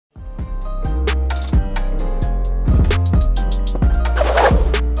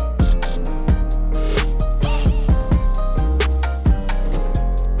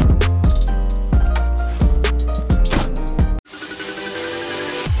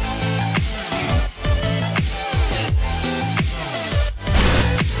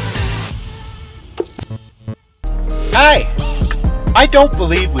I don't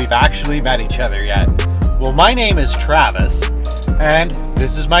believe we've actually met each other yet. Well, my name is Travis, and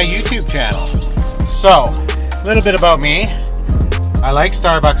this is my YouTube channel. So, a little bit about me. I like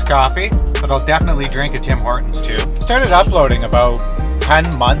Starbucks coffee, but I'll definitely drink a Tim Hortons too. Started uploading about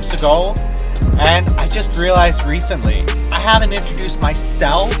 10 months ago, and I just realized recently I haven't introduced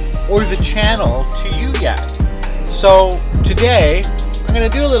myself or the channel to you yet. So today, I'm gonna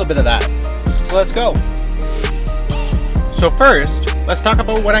do a little bit of that. So let's go. So first, let's talk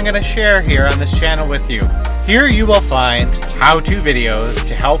about what I'm going to share here on this channel with you. Here you will find how-to videos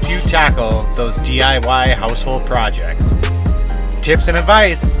to help you tackle those DIY household projects. Tips and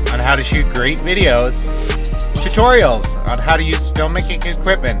advice on how to shoot great videos. Tutorials on how to use filmmaking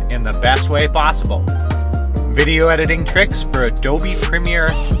equipment in the best way possible. Video editing tricks for Adobe Premiere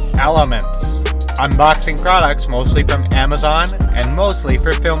Elements. Unboxing products mostly from Amazon and mostly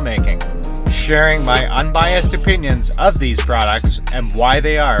for filmmaking. Sharing my unbiased opinions of these products and why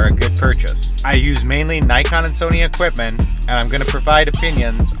they are a good purchase. I use mainly Nikon and Sony equipment, and I'm going to provide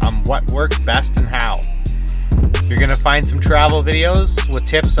opinions on what works best and how. You're going to find some travel videos with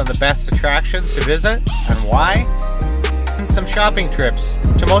tips on the best attractions to visit and why, and some shopping trips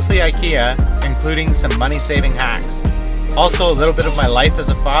to mostly IKEA, including some money-saving hacks. Also a little bit of my life as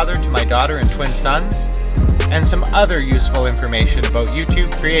a father to my daughter and twin sons, and some other useful information about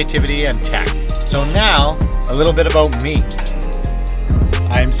YouTube, creativity, and tech. So now, a little bit about me.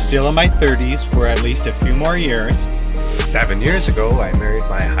 I'm still in my 30s for at least a few more years. 7 years ago, I married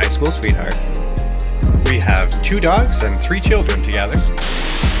my high school sweetheart. We have 2 dogs and 3 children together.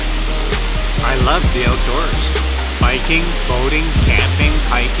 I love the outdoors. Biking, boating, camping,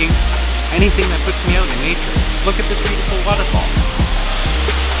 hiking, anything that puts me out in nature. Look at this beautiful waterfall.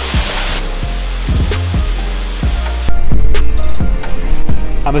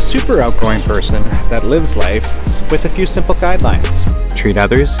 I'm a super outgoing person that lives life with a few simple guidelines. Treat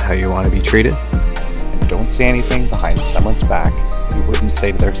others how you want to be treated, and don't say anything behind someone's back you wouldn't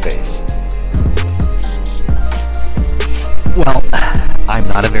say to their face. Well, I'm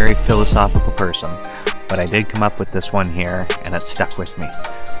not a very philosophical person, but I did come up with this one here, and it stuck with me.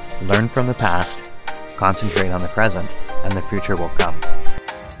 Learn from the past, concentrate on the present, and the future will come.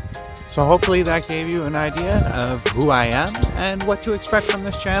 So hopefully that gave you an idea of who I am and what to expect from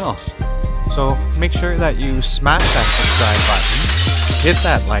this channel. So make sure that you smash that subscribe button, hit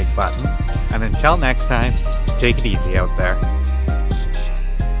that like button, and until next time, take it easy out there.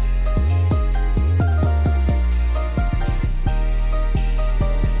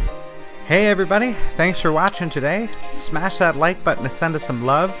 Hey everybody, thanks for watching today. Smash that like button to send us some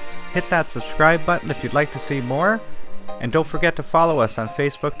love. Hit that subscribe button if you'd like to see more. And don't forget to follow us on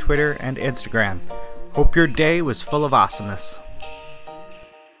Facebook, Twitter, and Instagram. Hope your day was full of awesomeness.